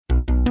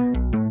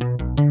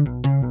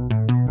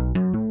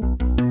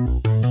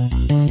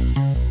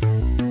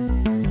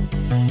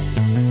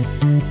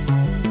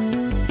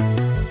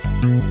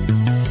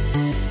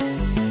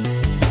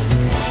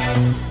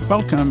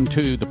Welcome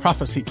to the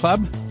Prophecy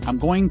Club. I'm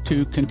going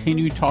to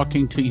continue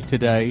talking to you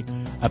today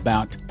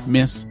about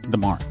Miss the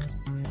Mark.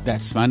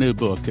 That's my new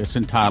book. It's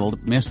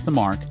entitled Miss the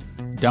Mark,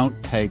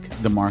 Don't Take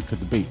the Mark of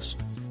the Beast.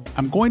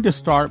 I'm going to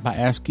start by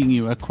asking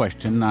you a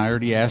question. I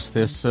already asked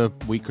this a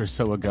week or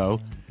so ago,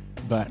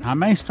 but I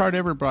may start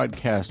every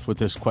broadcast with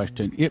this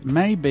question. It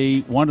may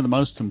be one of the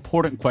most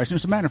important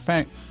questions. As a matter of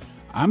fact,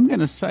 I'm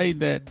going to say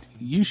that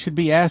you should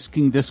be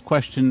asking this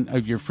question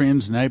of your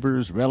friends,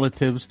 neighbors,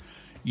 relatives,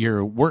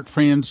 your work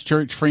friends,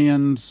 church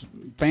friends,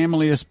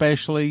 family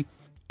especially,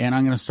 and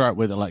I'm going to start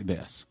with it like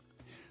this.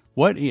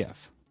 What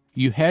if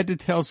you had to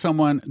tell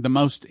someone the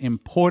most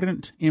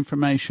important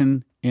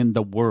information in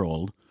the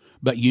world,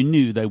 but you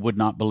knew they would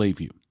not believe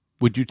you?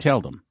 Would you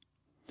tell them?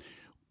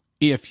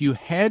 If you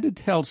had to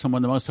tell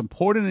someone the most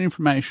important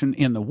information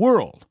in the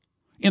world,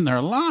 in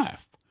their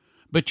life,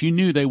 but you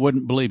knew they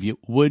wouldn't believe you,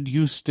 would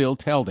you still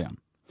tell them?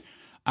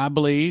 I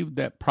believe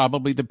that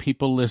probably the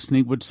people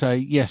listening would say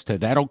yes to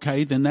that.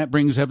 Okay, then that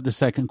brings up the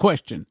second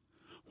question.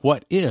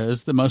 What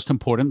is the most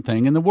important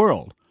thing in the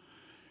world?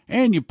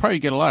 And you probably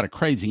get a lot of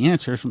crazy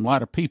answers from a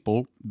lot of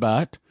people,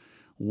 but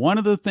one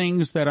of the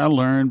things that I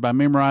learned by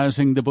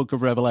memorizing the book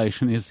of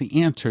Revelation is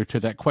the answer to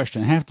that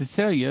question. I have to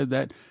tell you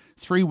that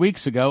 3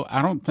 weeks ago,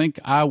 I don't think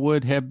I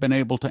would have been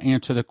able to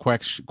answer the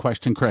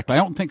question correctly. I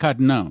don't think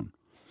I'd known.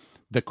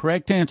 The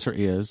correct answer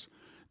is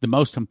the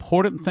most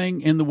important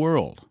thing in the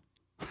world,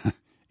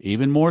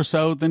 even more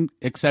so than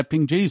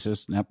accepting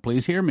Jesus. Now,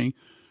 please hear me.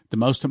 The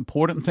most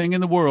important thing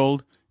in the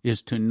world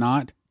is to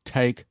not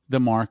take the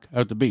mark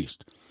of the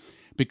beast.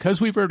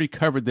 Because we've already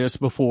covered this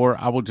before,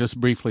 I will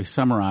just briefly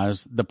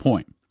summarize the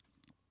point.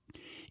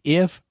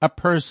 If a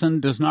person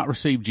does not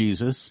receive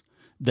Jesus,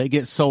 they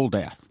get soul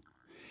death.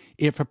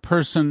 If a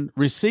person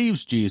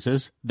receives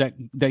Jesus,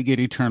 they get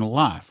eternal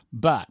life.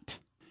 But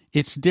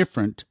it's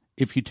different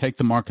if you take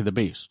the mark of the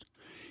beast.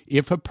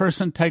 If a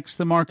person takes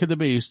the mark of the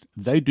beast,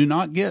 they do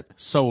not get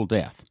soul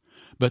death,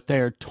 but they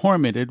are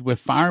tormented with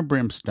fire and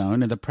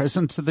brimstone in the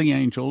presence of the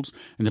angels,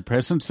 in the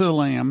presence of the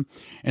Lamb,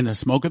 and the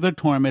smoke of their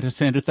torment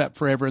ascendeth up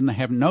forever, and they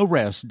have no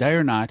rest day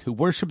or night who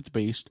worship the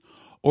beast,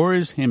 or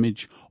his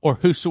image, or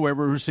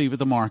whosoever receiveth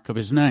the mark of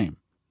his name.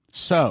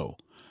 So,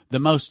 the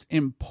most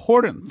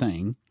important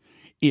thing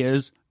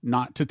is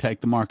not to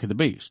take the mark of the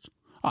beast.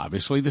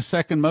 Obviously, the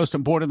second most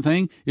important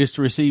thing is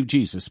to receive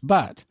Jesus,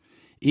 but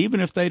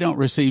even if they don't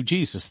receive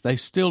Jesus, they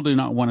still do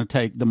not want to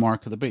take the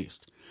mark of the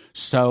beast.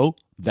 So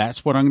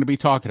that's what I'm going to be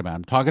talking about.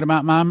 I'm talking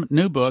about my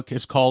new book.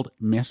 It's called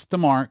Miss the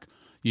Mark.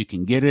 You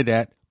can get it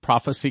at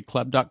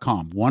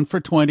prophecyclub.com. 1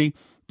 for $20.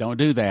 Don't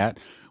do that.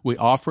 We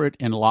offer it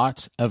in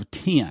lots of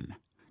 10.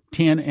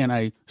 10 in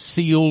a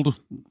sealed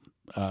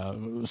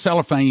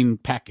cellophane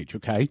package,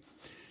 okay?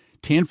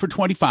 10 for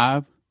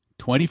 $25,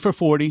 20 for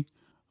 $40,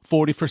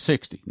 40 for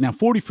 $60. Now,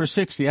 40 for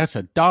 $60, that's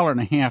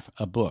 $1.50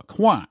 a book.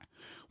 Why?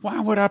 Why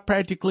would I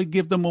practically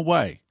give them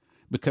away?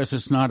 Because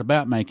it's not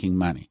about making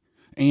money.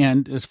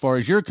 And as far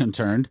as you're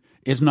concerned,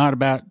 it's not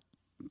about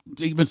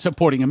even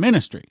supporting a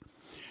ministry.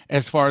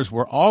 As far as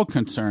we're all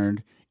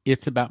concerned,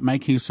 it's about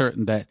making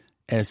certain that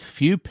as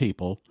few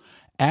people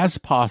as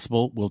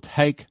possible will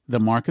take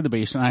the mark of the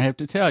beast. And I have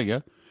to tell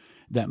you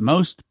that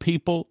most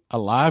people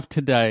alive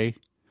today,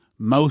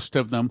 most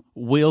of them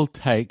will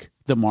take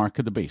the mark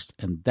of the beast.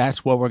 And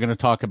that's what we're going to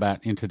talk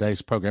about in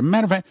today's program.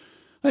 Matter of fact,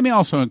 let me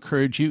also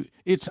encourage you,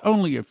 it's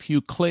only a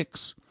few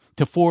clicks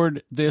to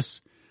forward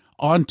this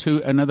onto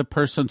another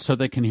person so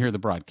they can hear the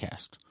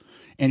broadcast.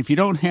 And if you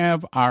don't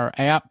have our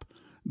app,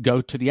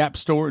 go to the App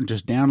Store and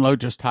just download,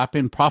 just type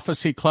in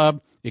Prophecy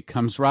Club. It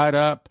comes right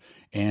up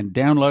and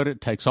download it.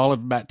 It takes all of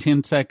about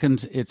 10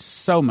 seconds. It's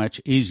so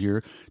much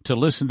easier to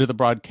listen to the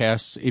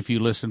broadcasts if you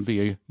listen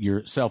via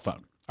your cell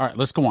phone. All right,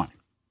 let's go on.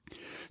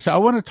 So I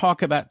want to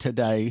talk about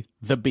today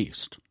the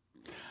beast.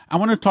 I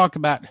want to talk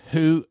about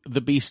who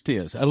the beast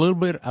is, a little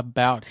bit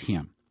about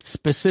him,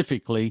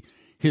 specifically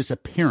his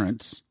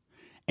appearance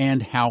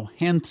and how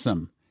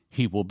handsome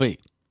he will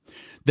be.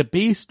 The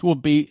beast will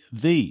be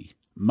the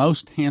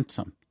most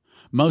handsome,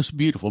 most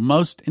beautiful,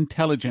 most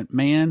intelligent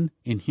man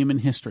in human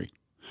history.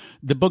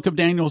 The book of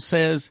Daniel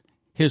says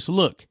his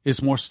look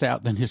is more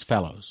stout than his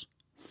fellows.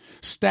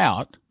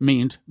 Stout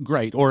means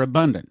great or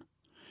abundant.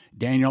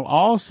 Daniel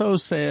also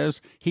says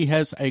he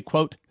has a,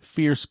 quote,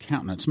 fierce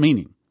countenance,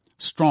 meaning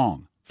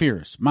strong,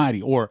 fierce,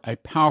 mighty, or a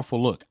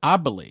powerful look. I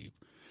believe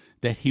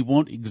that he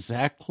won't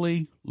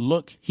exactly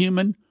look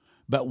human,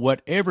 but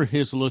whatever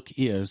his look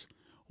is,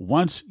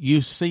 once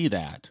you see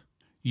that,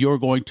 you're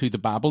going to, the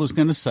Bible is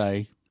going to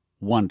say,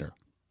 wonder.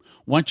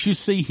 Once you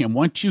see him,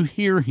 once you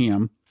hear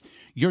him,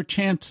 your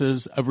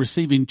chances of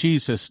receiving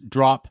Jesus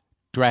drop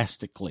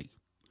drastically.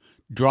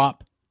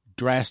 Drop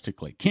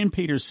drastically. Ken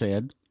Peters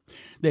said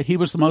that he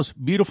was the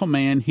most beautiful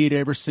man he had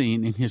ever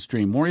seen in his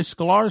dream. Maurice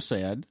Sklar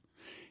said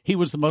he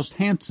was the most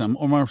handsome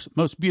or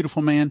most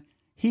beautiful man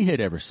he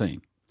had ever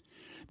seen.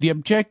 The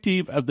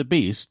objective of the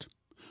beast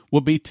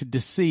will be to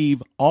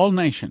deceive all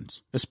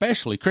nations,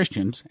 especially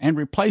Christians, and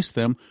replace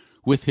them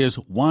with his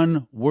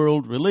one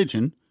world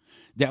religion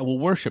that will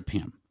worship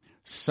him.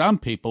 Some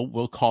people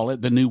will call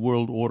it the New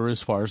World Order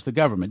as far as the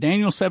government.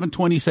 Daniel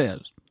 7:20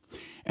 says,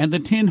 "And the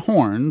 10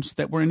 horns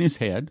that were in his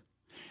head,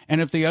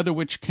 and of the other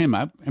which came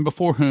up, and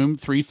before whom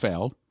 3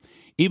 fell,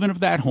 even of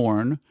that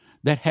horn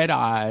that had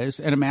eyes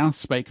and a mouth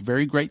spake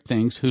very great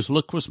things, whose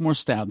look was more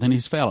stout than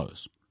his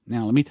fellows."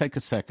 Now, let me take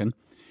a second,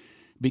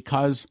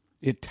 because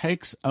it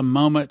takes a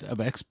moment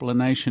of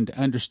explanation to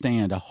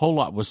understand a whole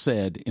lot was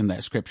said in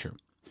that scripture.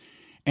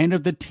 And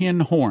of the 10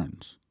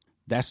 horns,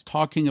 that's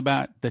talking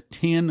about the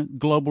 10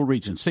 global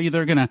regions. See,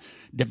 they're going to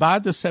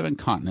divide the 7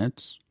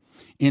 continents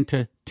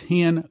into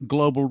 10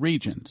 global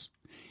regions.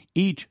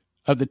 Each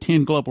of the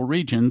 10 global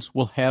regions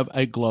will have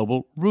a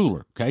global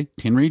ruler, okay?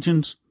 10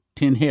 regions,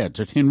 10 heads,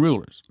 or 10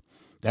 rulers.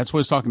 That's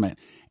what it's talking about.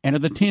 And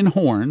of the 10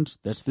 horns,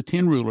 that's the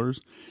 10 rulers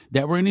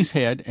that were in his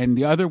head, and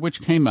the other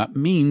which came up,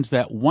 means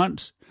that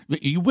once,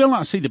 you will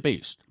not see the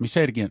beast. Let me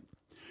say it again.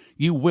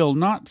 You will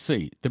not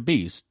see the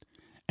beast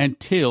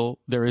until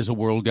there is a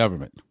world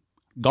government.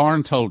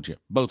 Garn told you.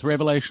 Both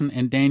Revelation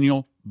and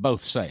Daniel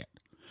both say it.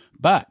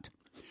 But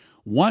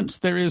once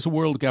there is a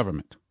world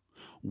government,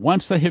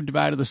 once they have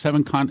divided the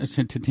 7 continents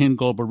into 10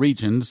 global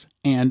regions,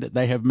 and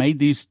they have made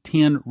these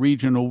 10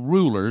 regional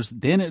rulers,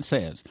 then it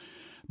says,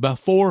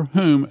 before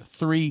whom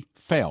 3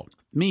 fell,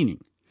 meaning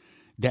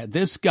that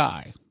this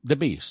guy, the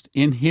beast,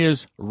 in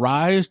his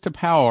rise to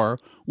power,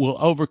 will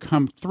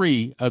overcome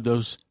 3 of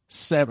those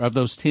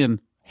 10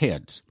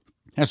 heads.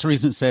 That's the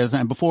reason it says,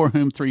 and before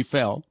whom 3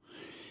 fell,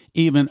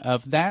 even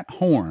of that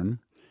horn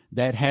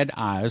that had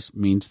eyes,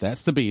 means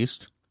that's the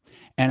beast,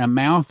 and a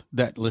mouth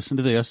that, listen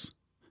to this,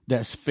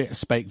 that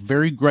spake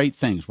very great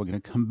things. We're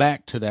going to come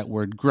back to that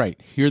word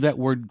great. Hear that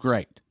word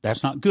great.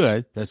 That's not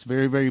good. That's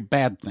very, very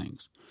bad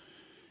things.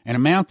 And a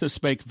mouth that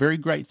spake very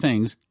great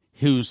things,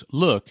 whose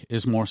look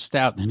is more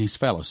stout than his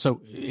fellows.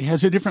 So it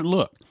has a different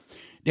look.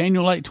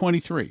 Daniel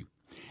 8:23.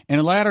 In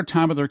the latter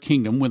time of their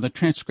kingdom, when the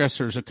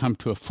transgressors are come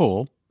to a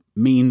full,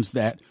 means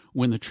that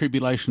when the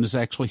tribulation is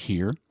actually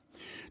here,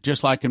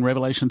 just like in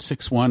Revelation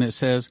 6:1, it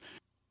says,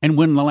 "And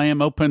when the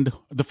Lamb opened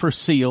the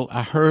first seal,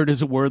 I heard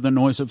as it were the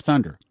noise of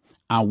thunder."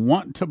 I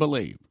want to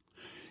believe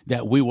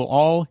that we will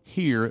all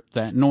hear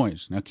that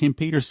noise. Now, Kim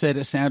Peters said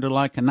it sounded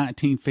like a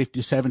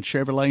 1957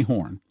 Chevrolet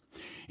horn,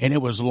 and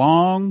it was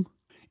long,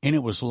 and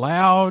it was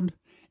loud,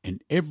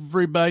 and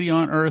everybody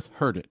on earth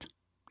heard it.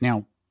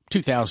 Now,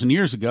 2,000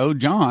 years ago,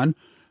 John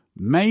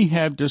may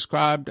have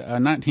described a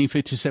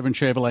 1957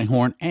 Chevrolet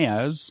horn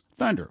as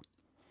thunder,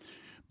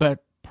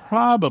 but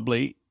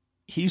probably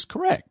he's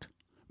correct,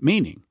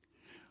 meaning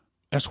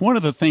that's one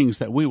of the things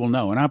that we will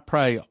know, and I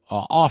pray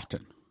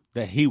often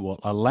that he will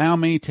allow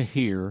me to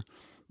hear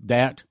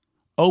that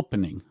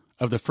opening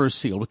of the first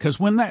seal, because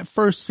when that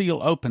first seal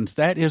opens,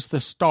 that is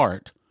the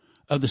start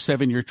of the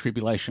 7-year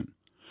tribulation,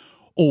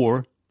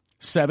 or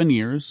 7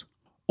 years,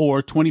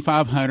 or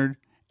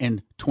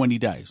 2,520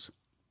 days.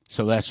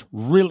 So that's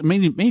really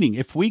meaning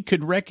if we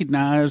could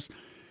recognize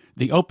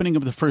the opening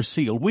of the first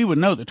seal, we would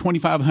know that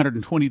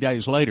 2,520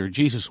 days later,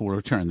 Jesus will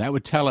return. That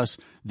would tell us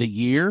the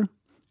year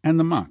and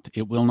the month.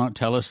 It will not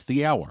tell us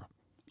the hour.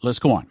 Let's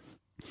go on.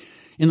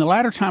 In the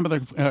latter time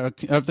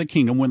of the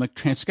kingdom, when the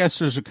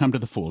transgressors are come to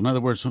the full, in other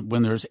words,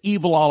 when there's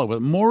evil all over,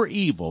 more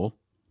evil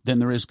than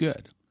there is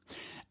good,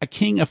 a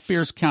king of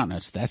fierce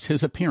countenance, that's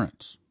his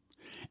appearance,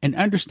 and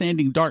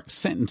understanding dark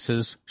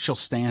sentences shall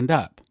stand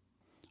up.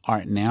 All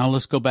right, now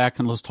let's go back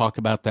and let's talk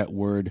about that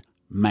word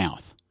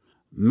mouth.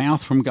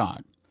 Mouth from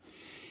God.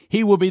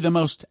 He will be the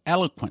most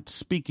eloquent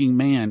speaking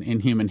man in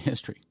human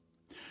history.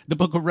 The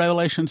book of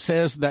Revelation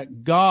says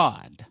that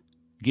God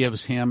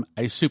gives him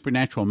a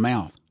supernatural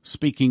mouth,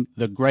 speaking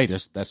the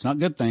greatest, that's not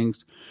good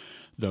things,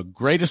 the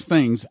greatest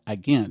things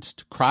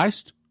against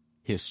Christ,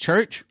 his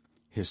church,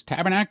 his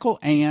tabernacle,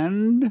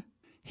 and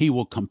he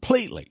will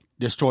completely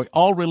destroy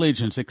all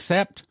religions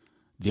except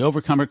the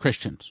overcomer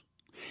Christians.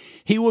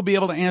 He will be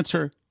able to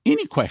answer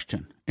any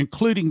question,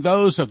 including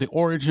those of the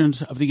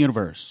origins of the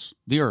universe,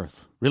 the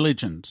earth,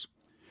 religions.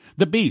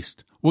 The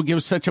beast will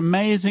give such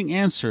amazing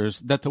answers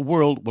that the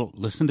world will,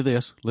 listen to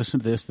this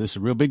is a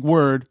real big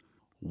word,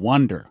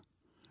 wonder.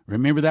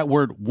 Remember that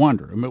word,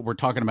 wonder. We're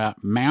talking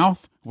about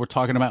mouth, we're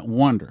talking about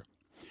wonder.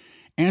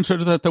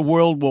 Answers that the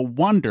world will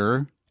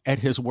wonder at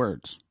his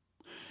words.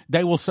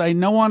 They will say,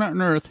 no one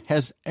on earth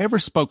has ever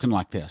spoken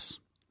like this.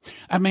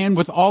 A man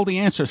with all the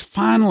answers.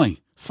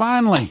 Finally,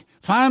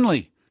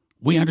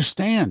 we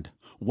understand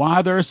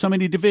why there are so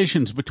many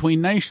divisions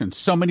between nations,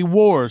 so many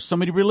wars, so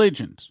many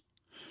religions.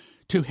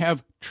 To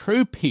have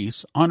true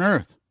peace on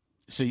earth.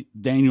 See,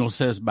 Daniel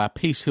says, by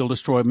peace he'll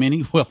destroy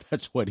many. Well,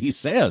 that's what he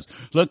says.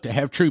 Look, to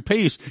have true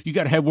peace, you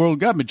got to have world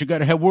government, you got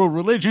to have world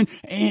religion,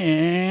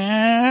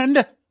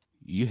 and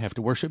you have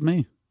to worship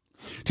me.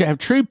 To have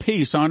true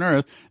peace on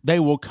earth, they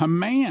will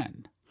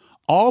command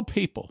all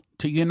people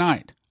to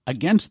unite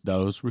against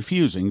those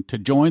refusing to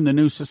join the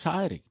new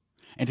society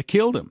and to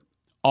kill them.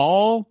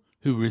 All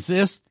who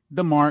resist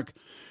the mark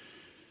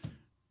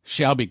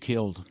shall be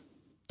killed.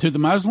 To the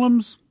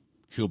Muslims,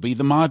 he'll be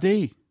the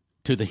Mahdi.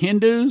 To the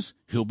Hindus,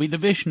 he'll be the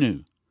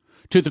Vishnu.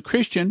 To the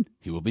Christian,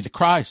 he will be the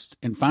Christ.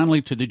 And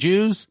finally, to the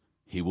Jews,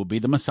 he will be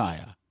the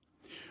Messiah.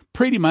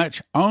 pretty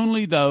much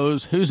only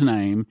those whose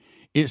name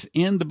is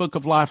in the book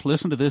of life,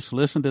 listen to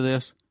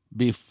this,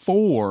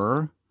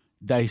 before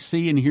they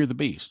see and hear the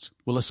beast,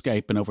 will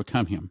escape and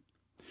overcome him.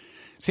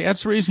 See,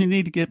 that's the reason you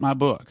need to get my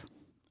book.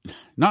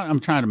 Not I'm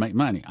trying to make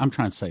money. I'm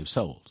trying to save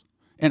souls.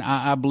 And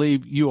I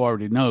believe you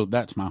already know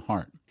that's my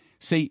heart.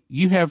 See,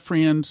 you have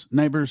friends,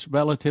 neighbors,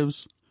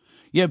 relatives.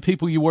 You have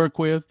people you work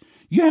with.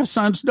 You have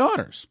sons,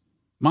 daughters,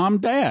 mom,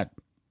 dad,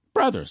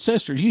 brothers,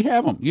 sisters. You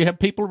have them. You have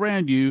people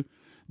around you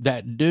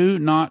that do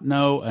not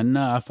know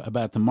enough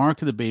about the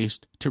mark of the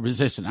beast to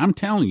resist it. I'm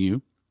telling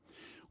you,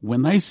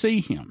 when they see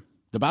him,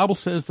 the Bible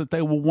says that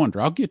they will wonder.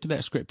 I'll get to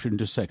that scripture in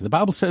just a second. The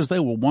Bible says they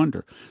will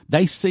wonder.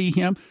 They see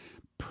him,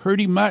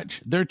 pretty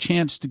much their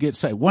chance to get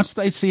saved. Once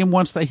they see him,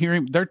 once they hear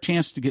him, their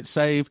chance to get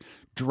saved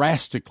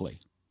drastically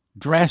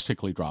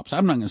drops.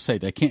 I'm not going to say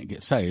they can't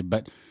get saved,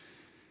 but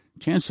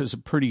chances are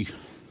pretty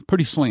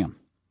slim.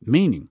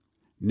 Meaning,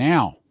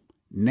 now,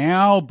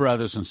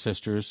 brothers and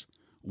sisters,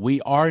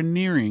 we are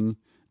nearing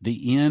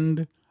the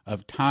end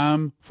of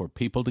time for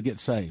people to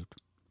get saved.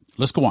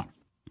 Let's go on.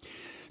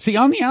 See,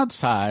 on the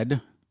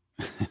outside,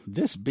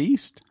 this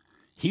beast,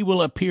 he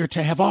will appear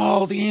to have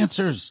all the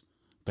answers,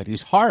 but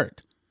his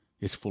heart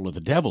is full of the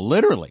devil,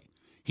 literally.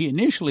 He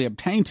initially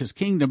obtains his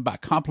kingdom by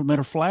compliment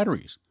or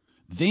flatteries.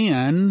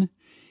 Then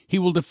he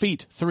will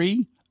defeat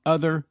 3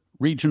 other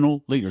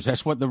regional leaders.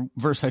 That's what the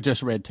verse I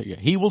just read to you.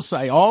 He will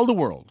say all the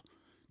world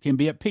can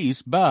be at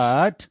peace,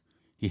 but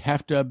you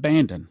have to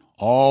abandon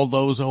all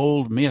those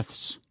old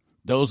myths,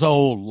 those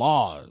old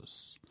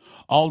laws,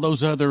 all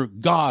those other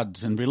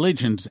gods and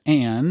religions,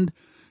 and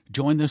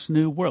join this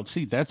new world.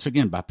 See, that's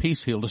again, by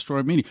peace he'll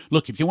destroy many.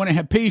 Look, if you want to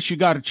have peace, you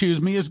got to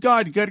choose me as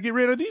God. You got to get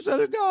rid of these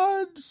other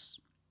gods.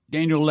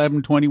 Daniel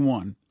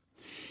 11:21.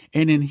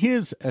 And in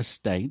his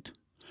estate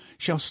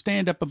shall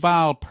stand up a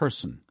vile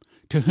person,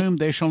 to whom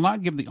they shall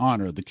not give the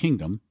honor of the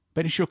kingdom,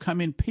 but he shall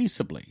come in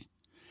peaceably,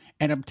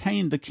 and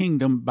obtain the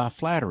kingdom by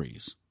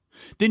flatteries.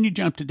 Then you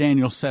jump to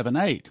Daniel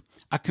 7:8.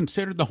 I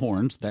considered the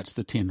horns, that's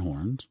the 10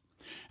 horns,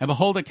 and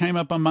behold, there came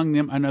up among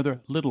them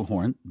another little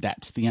horn,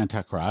 that's the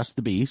Antichrist,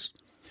 the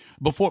beast.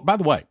 By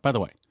the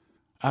way,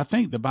 I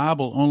think the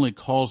Bible only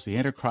calls the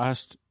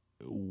Antichrist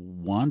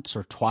once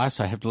or twice.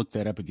 I have to look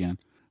that up again.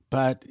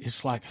 But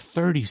it's like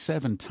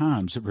 37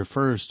 times it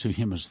refers to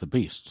him as the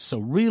beast. So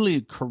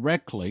really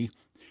correctly,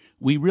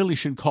 we really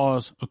should call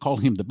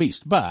him the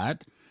beast.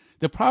 But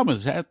the problem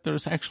is that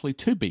there's actually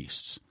 2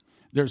 beasts.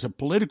 There's a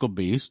political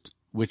beast,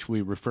 which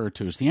we refer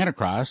to as the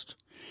Antichrist,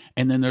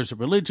 and then there's a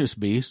religious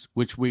beast,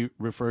 which we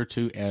refer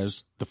to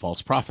as the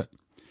false prophet.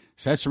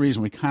 So that's the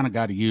reason we kind of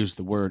got to use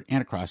the word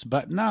Antichrist.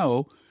 But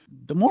no,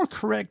 the more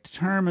correct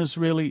term is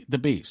really the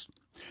beast.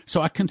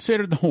 So I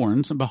considered the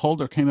horns, and behold,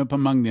 there came up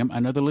among them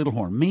another little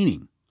horn,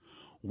 meaning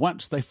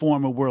once they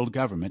form a world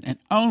government, and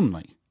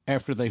only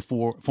after they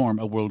form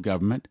a world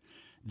government,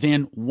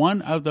 then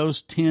one of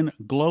those 10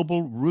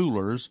 global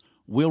rulers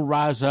will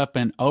rise up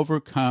and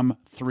overcome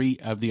 3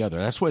 of the other.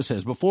 That's what it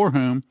says, before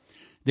whom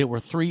there were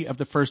 3 of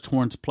the first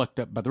horns plucked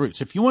up by the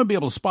roots. If you want to be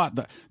able to spot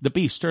the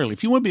beast early,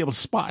 if you want to be able to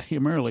spot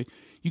him early,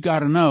 you got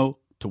to know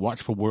to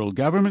watch for world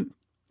government,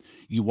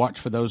 you watch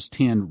for those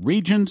 10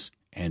 regions,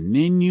 and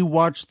then you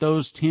watch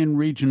those 10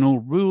 regional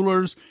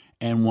rulers,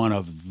 and one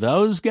of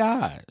those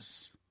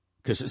guys,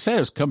 because it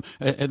says,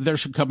 there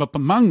should come up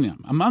among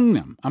them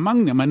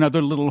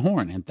another little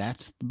horn, and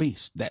that's the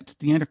beast, that's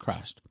the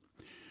Antichrist.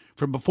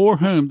 For before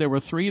whom there were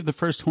 3 of the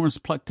first horns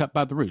plucked up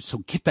by the roots. So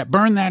get that,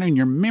 burn that in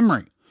your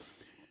memory.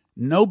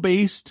 No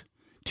beast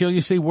till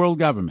you see world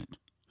government.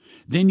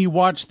 Then you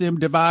watch them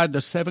divide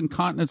the 7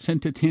 continents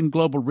into 10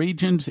 global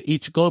regions.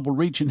 Each global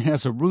region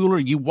has a ruler.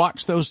 You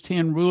watch those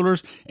 10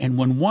 rulers, and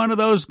when one of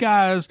those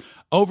guys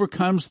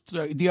overcomes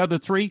the other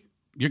 3,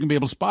 you're going to be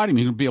able to spot him.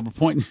 You're going to be able to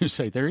point and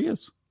say, there he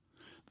is.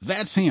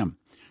 That's him.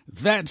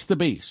 That's the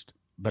beast.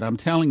 But I'm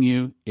telling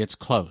you, it's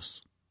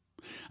close.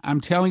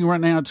 I'm telling you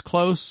right now, it's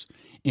close.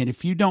 And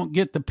if you don't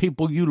get the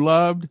people you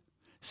loved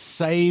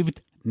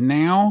saved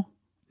now,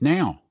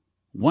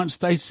 once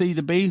they see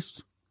the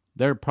beast,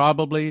 they're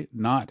probably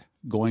not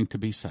going to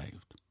be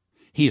saved.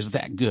 He is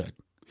that good.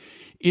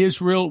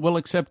 Israel will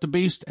accept the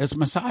beast as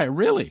Messiah,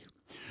 really.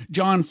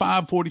 John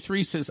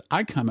 5:43 says,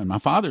 I come in my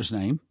Father's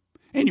name,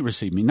 and you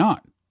receive me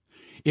not.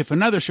 If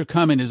another shall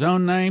come in his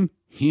own name,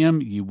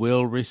 him you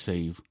will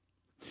receive.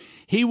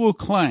 He will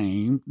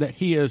claim that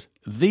he is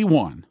the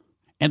one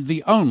and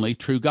the only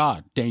true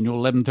God.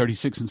 Daniel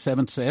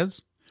 11:36-7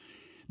 says,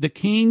 the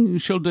king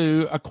shall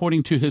do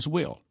according to his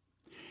will,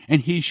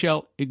 and he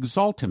shall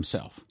exalt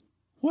himself.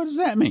 What does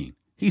that mean?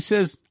 He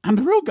says, I'm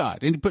the real God,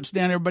 and he puts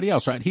down everybody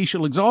else, right? He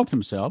shall exalt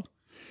himself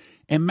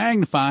and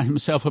magnify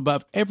himself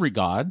above every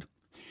God,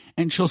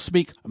 and shall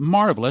speak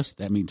marvelous,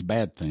 that means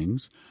bad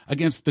things,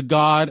 against the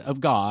God of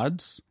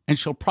gods, and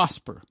shall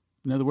prosper.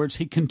 In other words,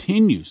 he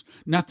continues.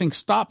 Nothing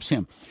stops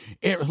him.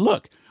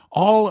 Look,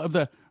 all of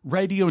the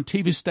radio and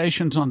TV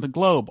stations on the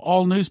globe,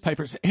 all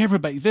newspapers,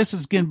 everybody, this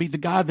is going to be the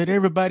God that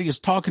everybody is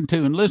talking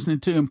to and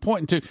listening to and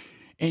pointing to.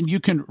 And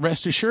you can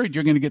rest assured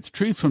you're going to get the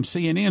truth from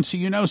CNN. So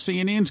you know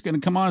CNN's going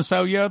to come on and say,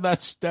 oh, yeah,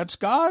 that's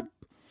God.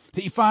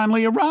 He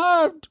finally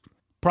arrived.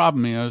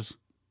 Problem is,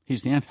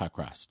 he's the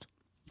Antichrist.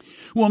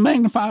 Will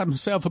magnify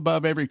himself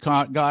above every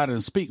God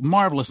and speak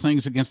marvelous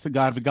things against the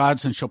God of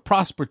gods, and shall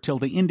prosper till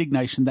the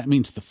indignation. That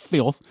means the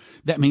filth.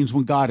 That means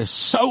when God is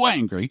so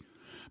angry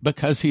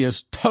because he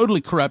has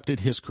totally corrupted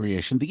his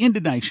creation, the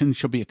indignation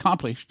shall be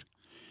accomplished.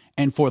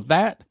 And for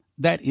that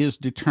is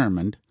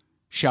determined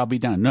shall be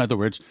done. In other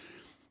words,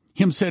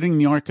 him setting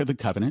the Ark of the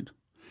Covenant,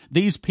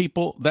 these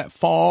people that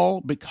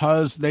fall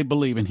because they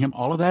believe in him,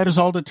 all of that is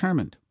all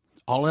determined.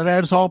 All of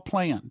that is all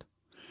planned.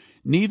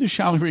 Neither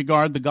shall he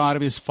regard the God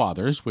of his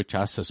fathers, which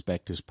I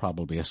suspect is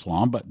probably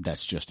Islam, but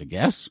that's just a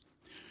guess,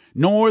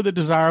 nor the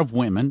desire of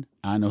women.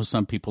 I know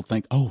some people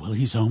think, oh, well,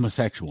 he's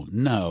homosexual.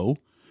 No,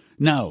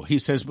 he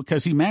says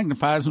because he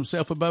magnifies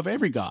himself above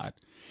every God.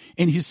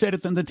 And he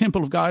sitteth in the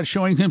temple of God,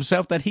 showing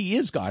himself that he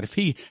is God. If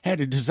he had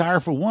a desire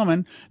for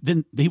woman,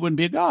 then he wouldn't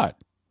be a God.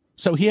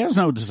 So he has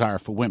no desire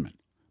for women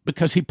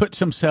because he puts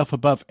himself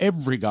above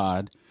every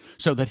God,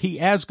 so that he,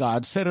 as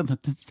God, sitteth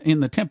in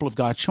the temple of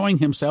God, showing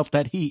himself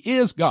that he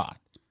is God,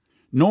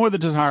 nor the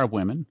desire of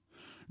women,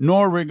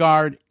 nor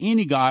regard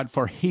any God,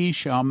 for he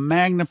shall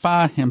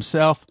magnify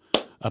himself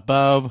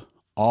above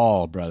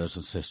all, brothers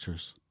and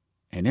sisters.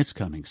 And it's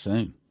coming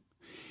soon.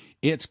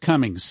 It's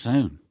coming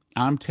soon.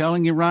 I'm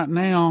telling you right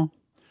now,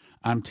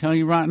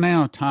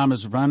 time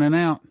is running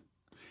out.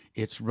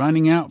 It's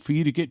running out for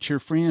you to get your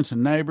friends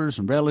and neighbors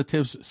and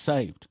relatives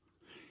saved.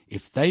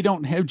 If they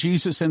don't have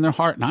Jesus in their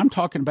heart, and I'm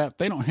talking about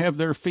they don't have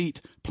their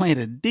feet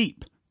planted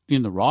deep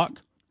in the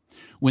rock,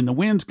 when the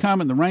winds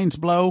come and the rains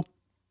blow,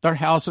 their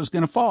house is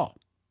going to fall.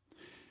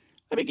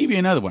 Let me give you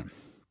another one.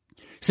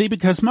 See,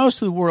 because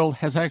most of the world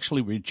has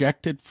actually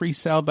rejected free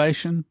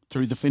salvation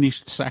through the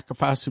finished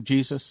sacrifice of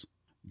Jesus,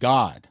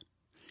 God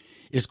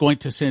is going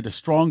to send a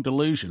strong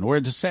delusion or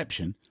a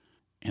deception,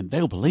 and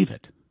they'll believe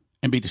it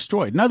and be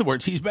destroyed. In other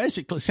words, he's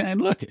basically saying,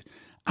 look,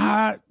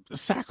 I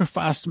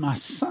sacrificed my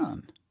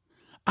son.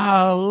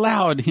 I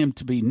allowed him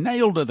to be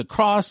nailed to the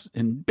cross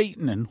and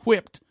beaten and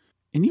whipped,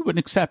 and you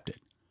wouldn't accept it.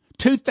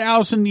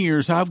 2,000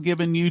 years I've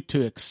given you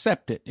to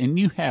accept it, and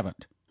you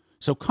haven't.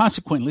 So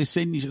consequently,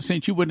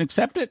 since you wouldn't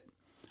accept it,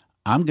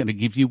 I'm going to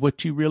give you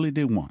what you really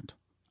do want.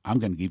 I'm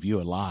going to give you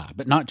a lie,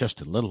 but not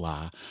just a little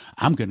lie.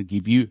 I'm going to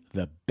give you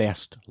the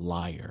best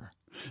liar.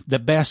 The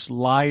best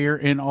liar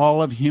in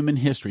all of human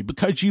history.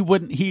 Because you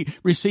wouldn't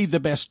receive the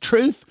best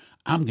truth,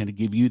 I'm going to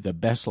give you the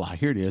best lie.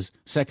 Here it is,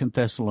 2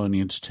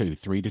 Thessalonians 2,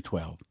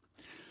 3-12.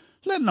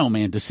 Let no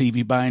man deceive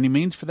you by any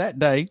means, for that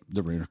day,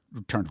 the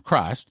return of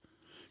Christ,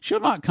 shall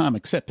not come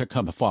except there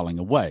come a falling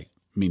away,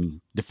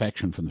 meaning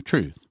defection from the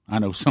truth. I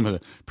know some of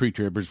the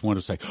preachers want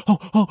to say,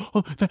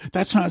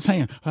 that's not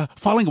saying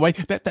falling away.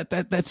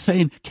 That's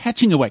saying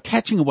catching away.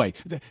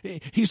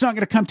 He's not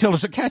going to come tell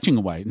us a catching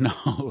away.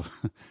 No,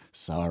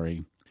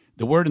 sorry.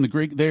 The word in the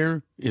Greek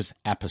there is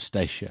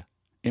apostasia.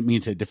 It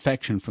means a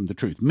defection from the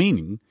truth,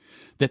 meaning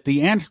that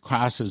the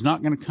Antichrist is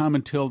not going to come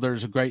until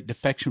there's a great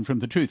defection from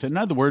the truth. In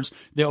other words,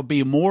 there'll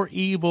be more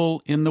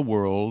evil in the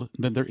world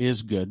than there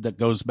is good. That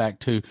goes back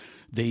to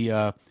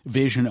the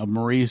vision of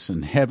Maurice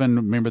in heaven.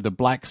 Remember the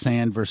black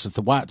sand versus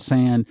the white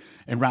sand.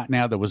 And right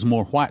now there was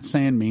more white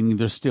sand, meaning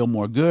there's still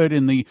more good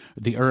in the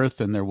earth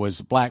than there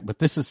was black. But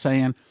this is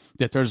saying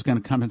that there's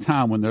going to come a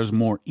time when there's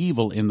more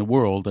evil in the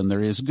world than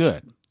there is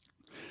good.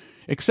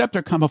 Except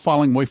there come a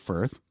falling away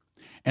first,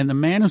 and the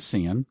man of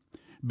sin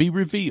be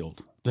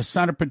revealed, the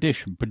son of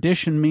perdition.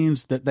 Perdition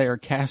means that they are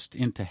cast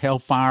into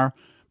hellfire.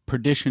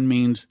 Perdition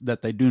means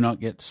that they do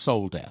not get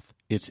soul death.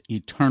 It's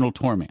eternal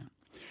torment.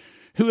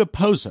 Who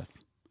opposeth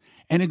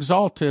and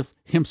exalteth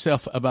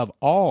himself above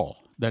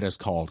all that is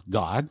called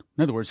God.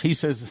 In other words, he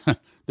says,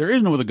 there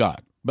is no other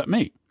God but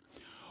me.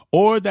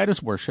 Or that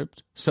is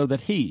worshipped, so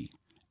that he,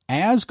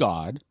 as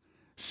God,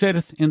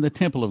 sitteth in the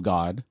temple of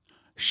God,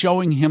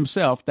 showing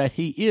himself that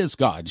he is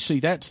God.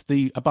 See, that's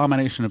the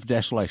abomination of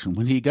desolation.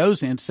 When he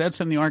goes in, sits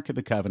in the Ark of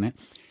the Covenant,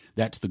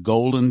 that's the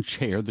golden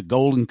chair, the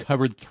golden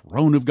covered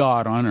throne of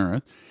God on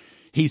earth.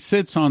 He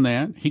sits on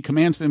that. He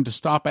commands them to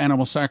stop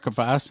animal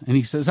sacrifice, and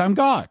he says, I'm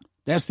God.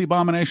 That's the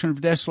abomination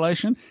of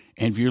desolation.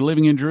 And if you're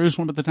living in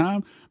Jerusalem at the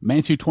time,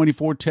 Matthew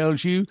 24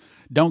 tells you,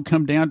 don't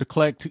come down to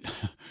collect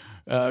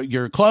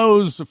your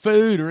clothes,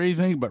 food, or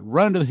anything, but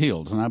run to the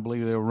hills. And I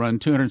believe they'll run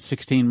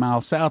 216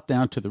 miles south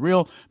down to the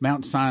real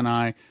Mount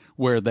Sinai,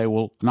 where they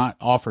will not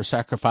offer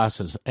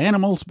sacrifices of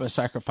animals, but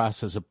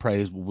sacrifices of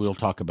praise. We'll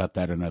talk about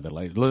that another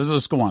later.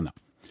 Let's go on, though.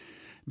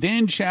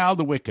 Then shall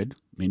the wicked,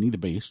 meaning the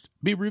beast,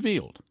 be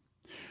revealed,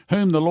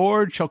 whom the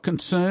Lord shall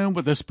consume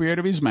with the spirit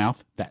of his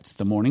mouth, that's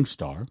the morning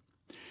star,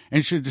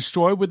 and shall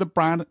destroy with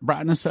the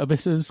brightness of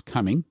his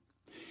coming,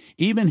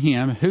 even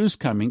him whose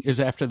coming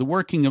is after the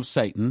working of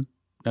Satan.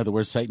 In other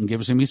words, Satan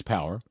gives him his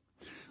power,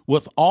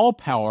 with all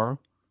power,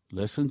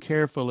 listen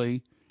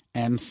carefully,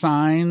 and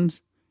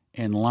signs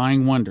and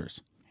lying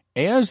wonders.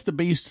 As the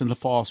beast and the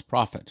false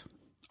prophet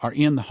are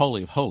in the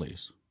Holy of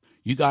Holies,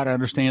 you got to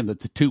understand that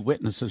the two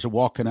witnesses are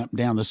walking up and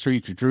down the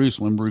streets of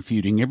Jerusalem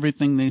refuting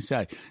everything they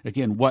say.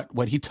 Again,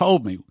 what he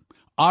told me,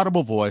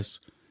 audible voice,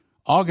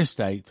 August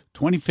 8th,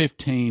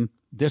 2015,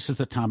 this is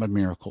the time of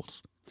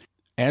miracles.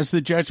 As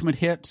the judgment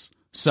hits,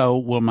 so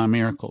will my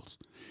miracles.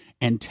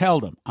 And tell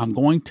them, I'm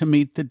going to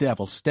meet the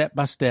devil step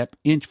by step,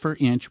 inch for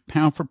inch,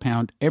 pound for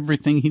pound,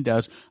 everything he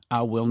does.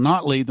 I will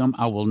not leave them.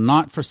 I will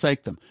not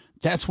forsake them.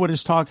 That's what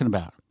he's talking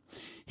about.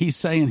 He's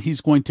saying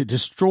he's going to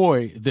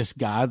destroy this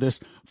guy,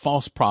 this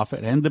false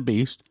prophet and the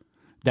beast.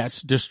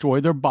 That's destroy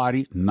their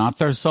body, not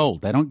their soul.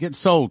 They don't get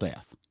soul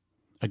death.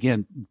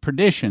 Again,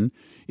 perdition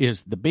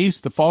is the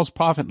beast, the false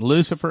prophet,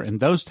 Lucifer,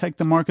 and those take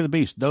the mark of the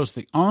beast. Those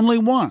are the only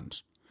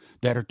ones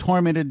that are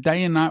tormented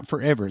day and night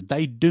forever.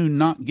 They do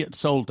not get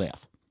soul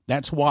death.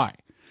 That's why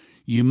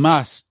you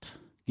must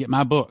get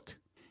my book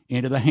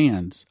into the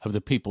hands of the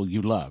people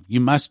you love.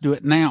 You must do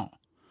it now.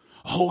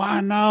 Oh,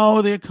 I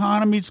know the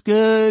economy's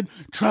good.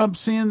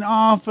 Trump's in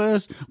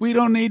office. We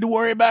don't need to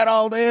worry about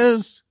all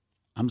this.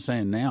 I'm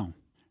saying now.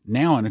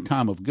 Now in a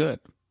time of good.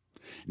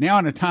 Now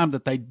in a time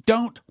that they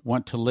don't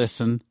want to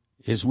listen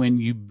is when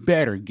you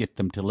better get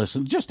them to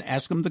listen. Just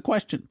ask them the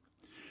question.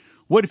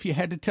 What if you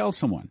had to tell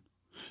someone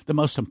the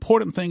most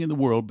important thing in the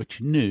world, but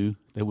you knew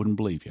they wouldn't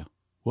believe you?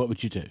 What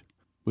would you do?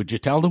 Would you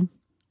tell them?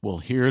 Well,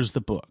 here's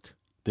the book.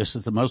 This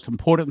is the most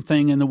important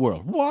thing in the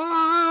world.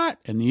 What?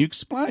 And then you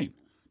explain.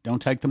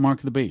 Don't take the mark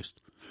of the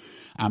beast.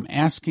 I'm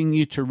asking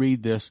you to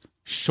read this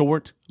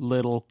short,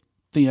 little,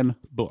 thin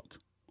book.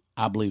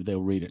 I believe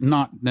they'll read it.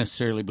 Not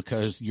necessarily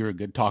because you're a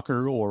good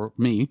talker or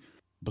me,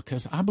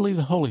 because I believe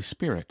the Holy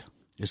Spirit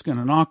is going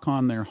to knock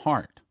on their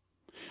heart.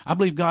 I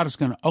believe God is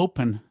going to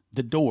open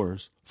the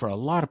doors for a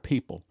lot of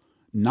people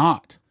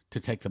not to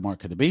take the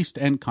mark of the beast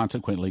and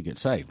consequently get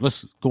saved.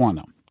 Let's go on,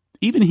 though.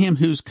 Even him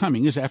who's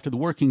coming is after the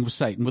working of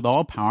Satan with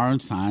all power and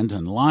signs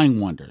and lying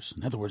wonders.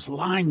 In other words,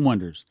 lying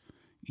wonders.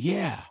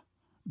 Yeah,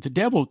 the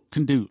devil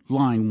can do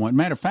lying wonders.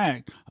 Matter of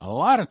fact, a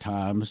lot of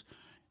times,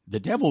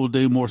 the devil will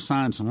do more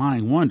signs and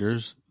lying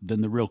wonders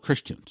than the real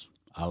Christians.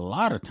 A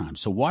lot of times.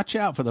 So watch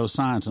out for those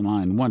signs and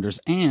lying wonders,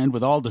 and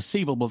with all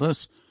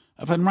deceivableness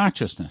of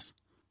unrighteousness.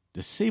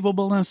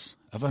 Deceivableness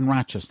of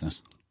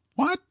unrighteousness.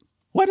 What?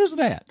 What is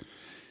that?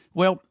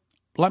 Well,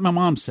 like my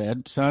mom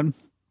said, son,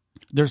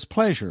 there's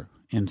pleasure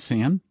in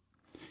sin.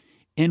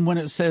 And when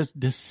it says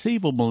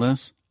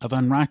deceivableness of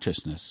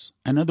unrighteousness,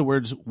 in other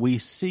words, we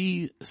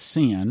see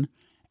sin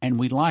and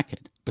we like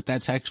it, but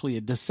that's actually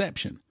a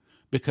deception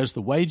because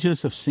the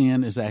wages of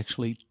sin is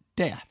actually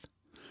death.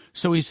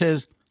 So he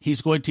says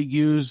he's going to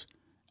use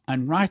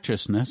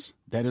unrighteousness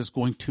that is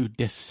going to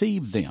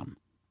deceive them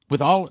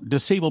with all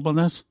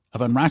deceivableness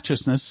of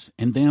unrighteousness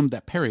in them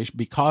that perish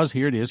because,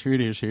 here it is,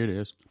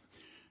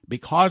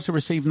 because they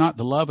receive not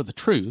the love of the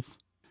truth,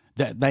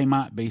 that they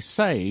might be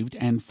saved,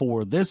 and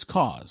for this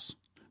cause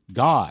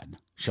God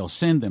shall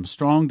send them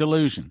strong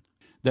delusion,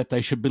 that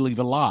they should believe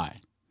a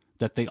lie,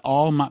 that they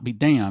all might be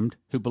damned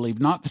who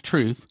believed not the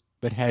truth,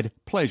 but had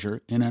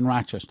pleasure in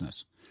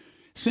unrighteousness.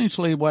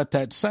 Essentially what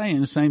that's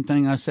saying, the same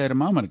thing I said a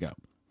moment ago.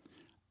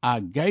 I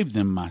gave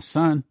them my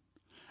son.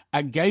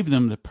 I gave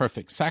them the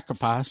perfect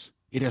sacrifice.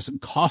 It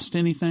doesn't cost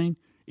anything.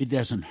 It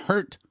doesn't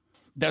hurt.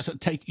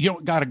 Doesn't take, you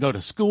don't got to go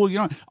to school.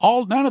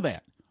 None of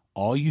that.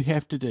 All you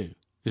have to do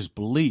is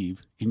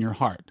believe in your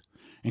heart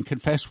and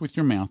confess with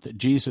your mouth that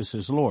Jesus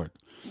is Lord.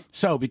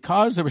 So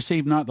because they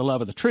receive not the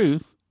love of the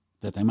truth,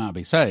 that they might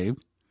be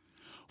saved,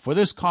 for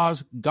this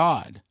cause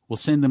God will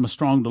send them a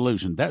strong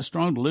delusion. That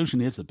strong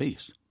delusion is the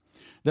beast.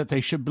 That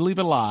they should believe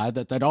a lie,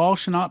 that all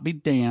should not be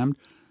damned,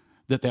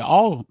 that they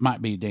all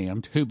might be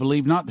damned, who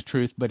believe not the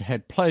truth, but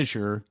had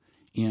pleasure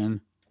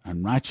in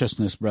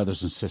unrighteousness,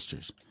 brothers and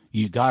sisters.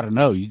 You got to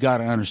know, you got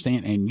to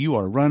understand, and you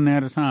are running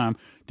out of time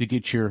to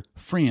get your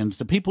friends,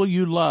 the people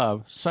you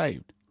love,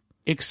 saved.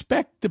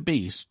 Expect the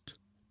beast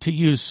to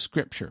use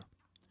scripture,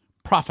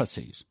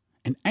 prophecies,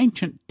 and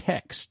ancient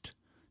text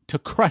to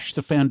crush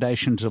the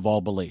foundations of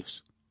all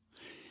beliefs.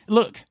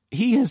 Look,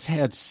 he has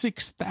had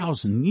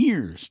 6,000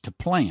 years to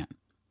plan.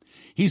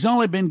 He's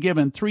only been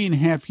given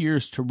 3.5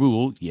 years to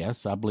rule.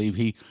 Yes, I believe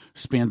he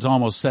spends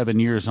almost 7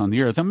 years on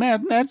the earth. And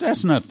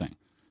that's nothing.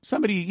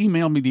 Somebody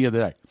emailed me the other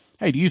day.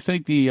 Hey, do you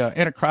think the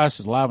Antichrist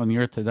is alive on the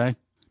earth today?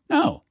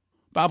 No.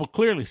 The Bible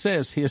clearly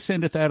says he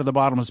ascendeth out of the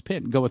bottomless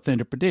pit and goeth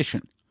into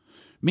perdition,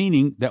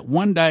 meaning that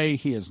one day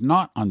he is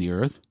not on the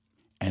earth,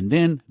 and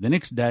then the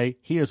next day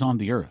he is on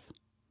the earth.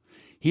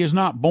 He is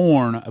not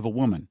born of a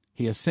woman.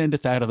 He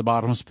ascendeth out of the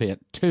bottomless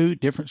pit. 2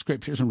 different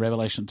scriptures in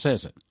Revelation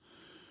says it.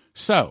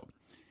 So,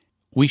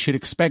 we should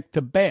expect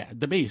the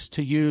beast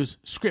to use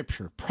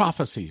scripture,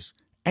 prophecies,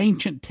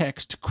 ancient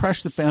text to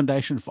crush the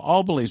foundation of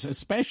all beliefs,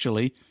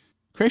 especially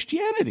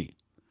Christianity.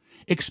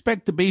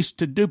 Expect the beast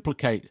to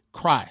duplicate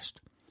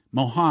Christ,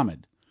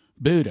 Muhammad,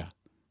 Buddha,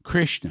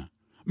 Krishna,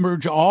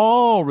 merge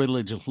all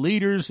religious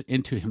leaders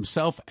into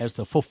himself as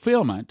the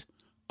fulfillment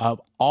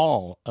of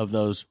all of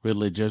those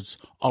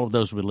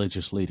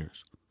religious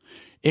leaders.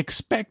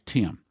 Expect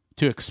him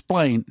to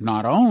explain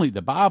not only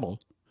the Bible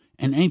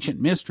and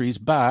ancient mysteries,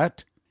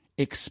 but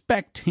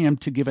expect him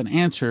to give an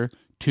answer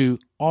to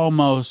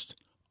almost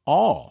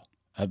all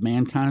of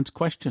mankind's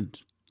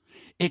questions.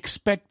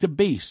 Expect the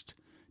beast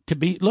to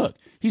be, look,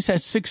 he's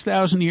had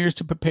 6,000 years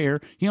to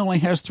prepare. He only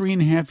has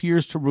 3.5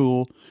 years to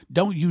rule.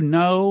 Don't you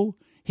know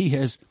he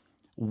has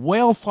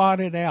well thought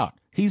it out.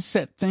 He's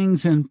set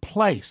things in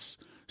place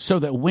so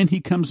that when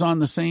he comes on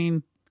the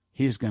scene,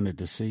 he is going to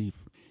deceive.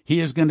 He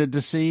is going to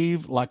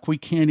deceive like we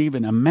can't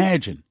even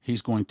imagine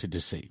he's going to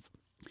deceive.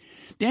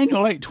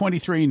 Daniel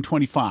 8:23 and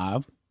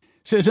 25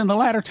 says, in the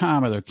latter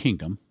time of their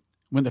kingdom,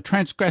 when the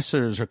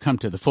transgressors are come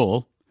to the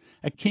full,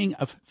 a king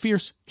of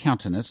fierce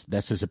countenance,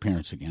 that's his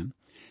appearance again,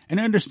 and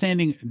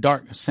understanding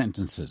dark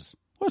sentences.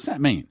 What's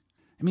that mean?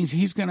 It means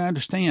he's going to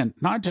understand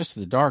not just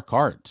the dark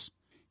arts.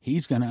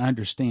 He's going to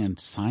understand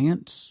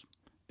science,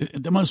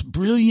 the most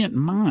brilliant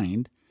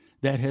mind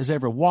that has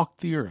ever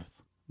walked the earth.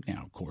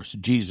 Now, of course,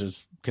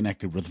 Jesus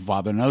connected with the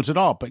Father knows it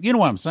all, but you know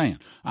what I'm saying.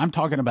 I'm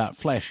talking about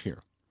flesh here.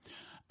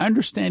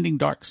 Understanding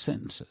dark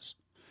sentences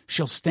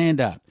shall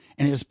stand up,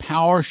 and his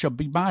power shall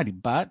be mighty,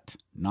 but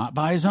not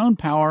by his own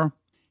power.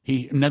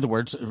 In other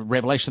words,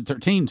 Revelation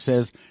 13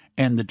 says,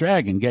 and the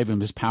dragon gave him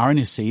his power and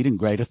his seed and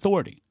great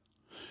authority.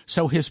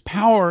 So his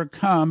power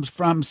comes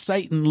from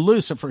Satan,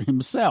 Lucifer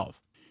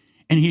himself,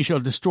 and he shall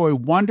destroy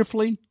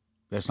wonderfully.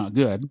 That's not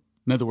good.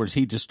 In other words,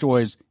 he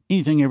destroys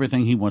anything,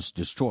 everything he wants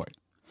to destroy,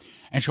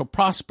 and shall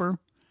prosper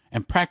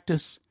and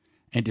practice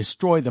and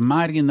destroy the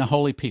mighty and the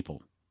holy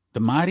people. The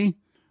mighty?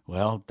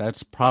 Well,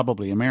 that's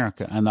probably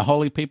America. And the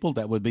holy people,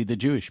 that would be the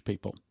Jewish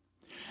people.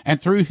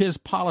 And through his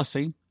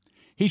policy,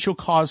 he shall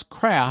cause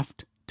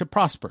craft to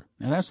prosper.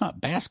 Now, that's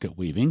not basket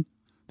weaving.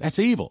 That's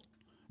evil.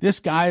 This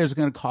guy is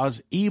going to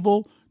cause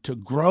evil to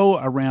grow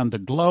around the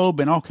globe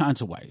in all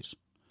kinds of ways.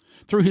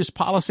 Through his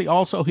policy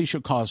also, he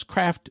shall cause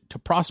craft to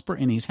prosper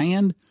in his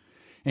hand,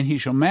 and he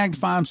shall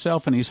magnify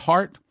himself in his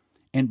heart,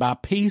 and by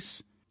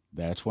peace,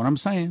 that's what I'm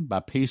saying, by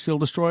peace he'll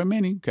destroy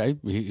many. Okay,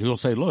 he'll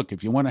say, look,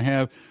 if you want to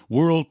have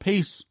world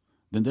peace,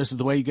 then this is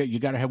the way you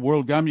got to have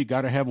world government, you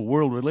got to have a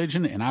world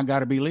religion, and I got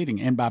to be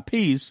leading. And by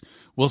peace,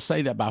 we'll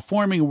say that by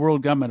forming a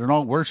world government and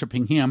all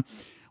worshiping him,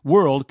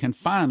 world can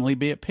finally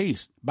be at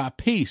peace. By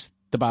peace,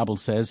 the Bible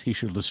says, he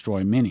shall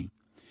destroy many.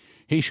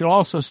 He shall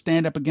also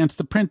stand up against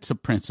the prince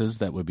of princes,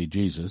 that would be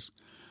Jesus,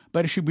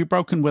 but it should be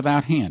broken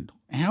without hand.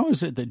 How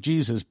is it that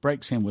Jesus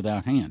breaks him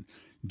without hand?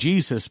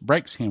 Jesus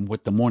breaks him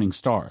with the morning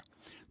star.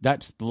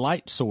 That's the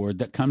light sword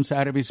that comes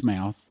out of his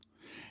mouth.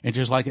 And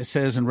just like it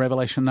says in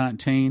Revelation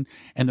 19,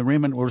 and the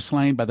remnant were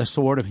slain by the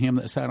sword of him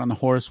that sat on the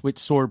horse, which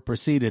sword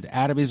proceeded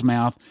out of his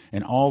mouth,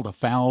 and all the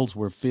fowls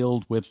were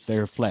filled with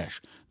their flesh.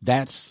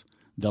 That's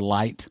the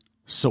light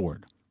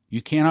sword.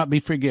 You cannot be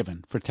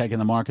forgiven for taking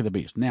the mark of the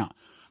beast. Now,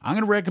 I'm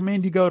going to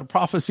recommend you go to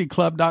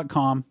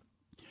prophecyclub.com,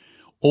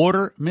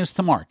 order Miss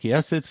the Mark.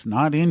 Yes, it's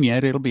not in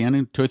yet. It'll be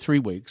in 2 or 3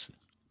 weeks.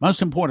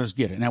 Most important is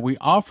get it. Now, we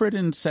offer it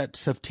in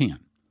sets of 10.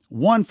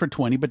 1 for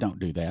 20, but don't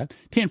do that.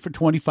 10 for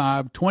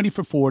 25, 20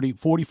 for 40,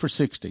 40 for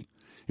 60.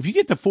 If you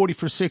get the 40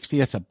 for 60,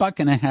 that's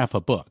 $1.50 a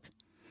book.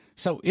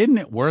 So isn't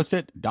it worth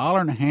it,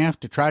 $1.50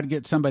 to try to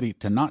get somebody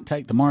to not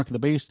take the mark of the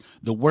beast,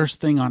 the worst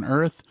thing on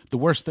earth, the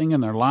worst thing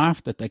in their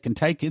life that they can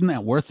take? Isn't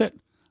that worth it?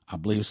 I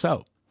believe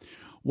so.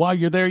 While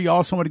you're there, you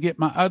also want to get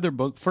my other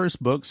book,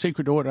 first book,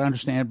 Secret Door to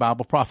Understand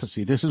Bible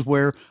Prophecy. This is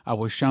where I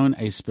was shown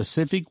a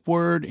specific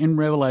word in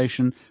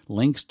Revelation,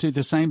 links to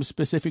the same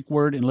specific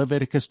word in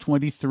Leviticus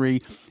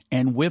 23,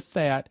 and with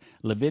that,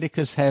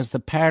 Leviticus has the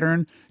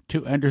pattern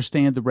to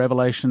understand the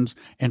revelations,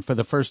 and for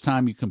the first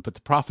time, you can put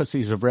the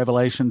prophecies of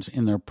Revelations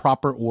in their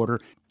proper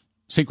order.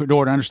 Secret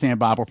Door to Understand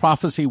Bible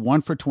Prophecy,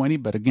 1 for 20,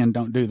 but again,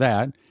 don't do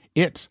that.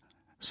 It's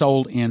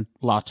sold in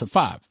lots of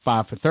 5.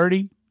 5 for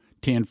 30,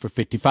 10 for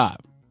 55.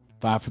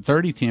 5 for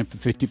 30, 10 for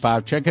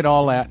 55. Check it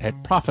all out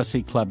at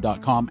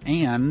prophecyclub.com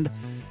and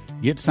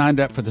get signed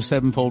up for the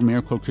Sevenfold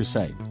Miracle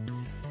Crusade.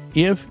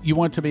 If you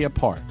want to be a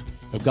part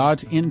of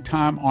God's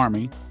end-time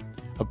army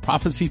of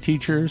prophecy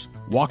teachers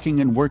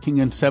walking and working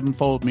in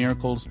sevenfold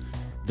miracles,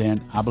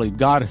 then I believe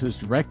God has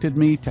directed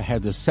me to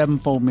have the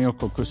Sevenfold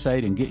Miracle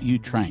Crusade and get you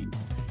trained.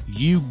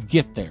 You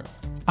get there.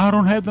 I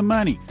don't have the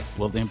money.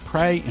 Well, then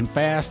pray and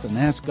fast and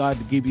ask God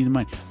to give you the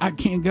money. I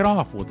can't get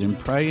off. Well, then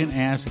pray and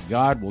ask that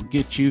God will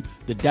get you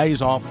the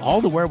days off,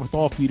 all the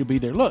wherewithal for you to be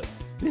there. Look,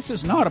 this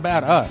is not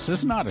about us. This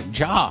is not a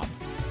job.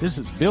 This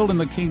is building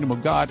the kingdom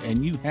of God,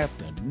 and you have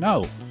to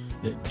know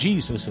that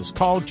Jesus has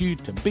called you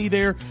to be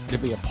there, to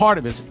be a part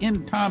of his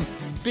end-time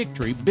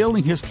victory,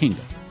 building his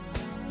kingdom.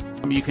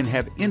 You can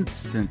have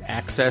instant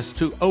access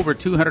to over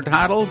 200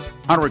 titles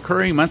on a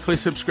recurring monthly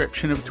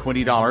subscription of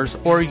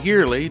 $20 or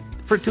yearly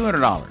for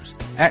 $200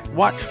 at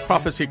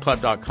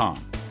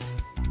watchprophecyclub.com.